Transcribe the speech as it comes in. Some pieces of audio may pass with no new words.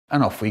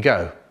and off we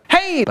go.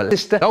 Hey,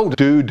 Ballista, old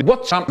dude,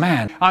 what's up,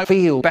 man? I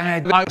feel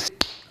bad. I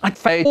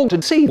failed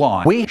to see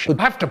why we should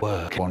have to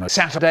work on a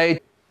Saturday.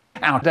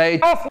 Our day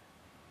off.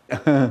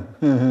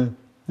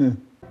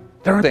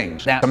 There are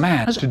things that a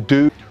man has to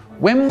do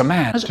when a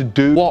man has to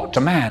do what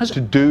a man has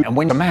to do, and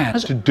when a man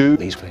has to do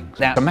these things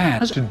that a man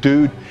has to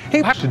do,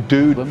 he has to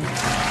do them.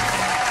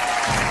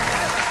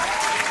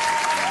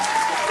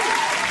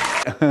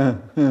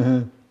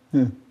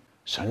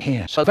 So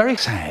here's a very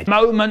sad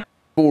moment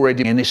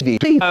already in this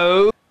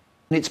video.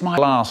 It's my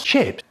last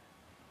ship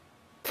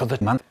for the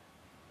month.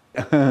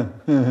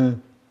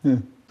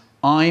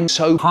 I'm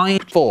so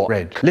hyped for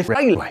Red Cliff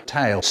Railway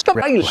Tale. Stop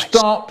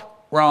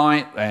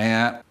right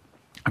there.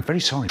 I'm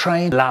very sorry.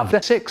 Train love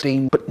the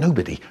 16, but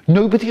nobody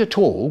at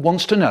all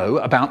wants to know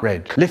about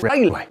Red Cliff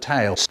Railway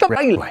Tale.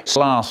 Railway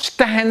last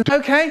stand.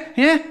 Okay,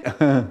 yeah.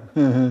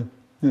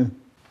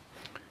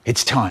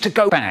 It's time to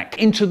go back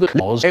into the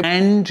closet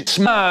and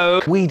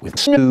smoke weed with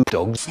Snoop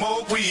Dogg.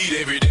 Smoke weed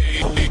every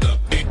day.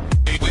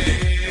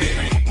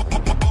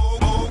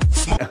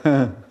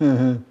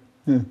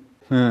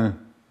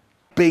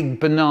 Big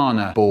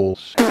banana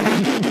balls.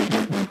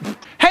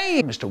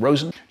 Hey, Mr.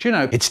 Rosen, do you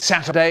know it's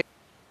Saturday?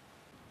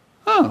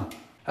 Oh,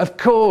 of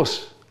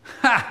course.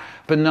 Ha!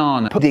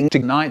 Banana pudding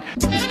tonight.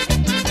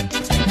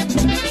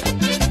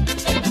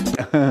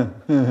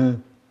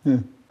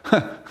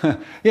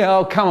 Yeah,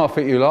 I'll come off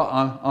it, you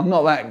lot. I'm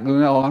not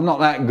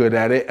that good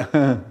at it.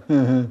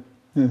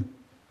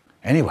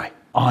 Anyway,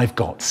 I've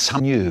got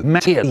some new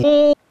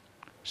material.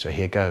 So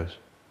here goes.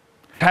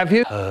 Have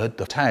you heard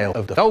the tale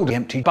of the old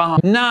empty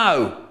barn?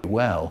 No!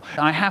 Well,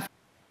 I have.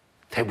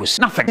 There was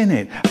nothing in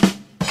it.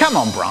 Come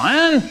on,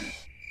 Brian!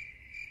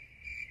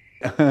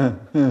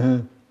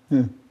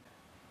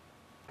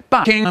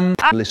 Buckingham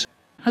Palace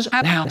has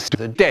announced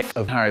the death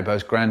of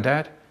Haribo's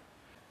granddad.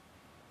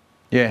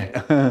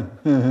 Yeah.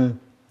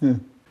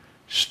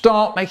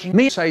 Start making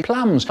me say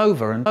plums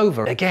over and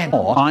over again,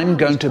 or I'm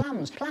going to...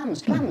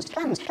 Plums.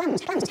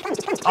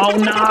 Oh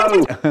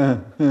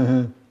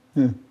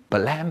no!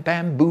 Balam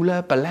bam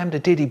boola, balam da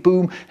diddy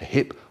boom, a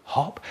hip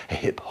hop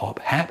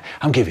hap.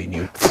 I'm giving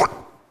you...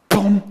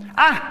 Boom!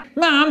 Ah,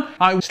 Mum!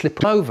 I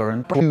slipped over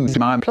and bruised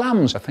my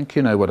plums. I think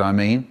you know what I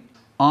mean.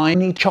 I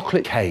need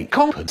chocolate cake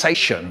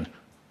compensation.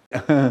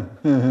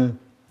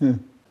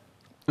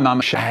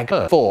 Mum shag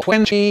her for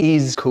when she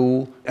is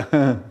cool.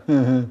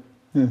 The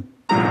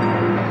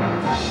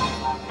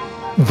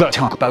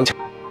tugboat,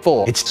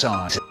 for its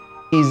size,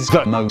 is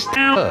the most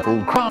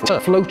powerful craft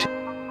afloat.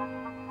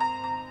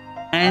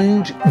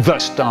 And the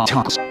stars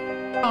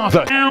are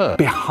the tower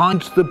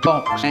behind the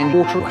docks and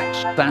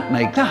waterways that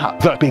make the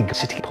hut the big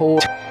city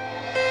port.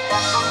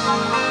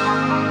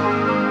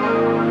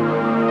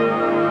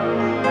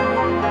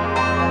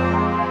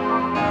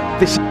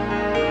 This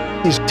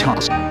is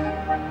task.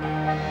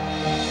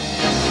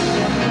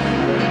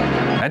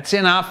 That's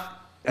enough.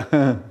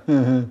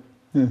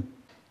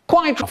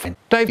 Quite often,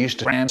 Dave used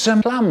to ram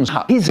some plums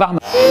up his bum.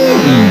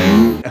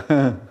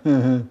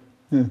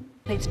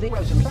 It's the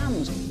Rosen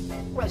plums.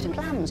 Rosen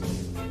plums.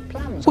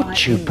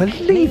 Would you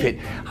believe it?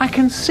 I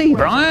can see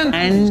Brian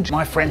and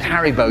my friend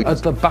Haribo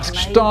at the bus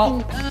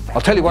stop.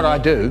 I'll tell you what I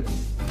do.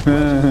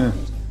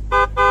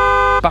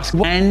 Bus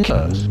and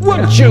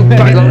would you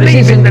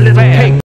believe in the little pig?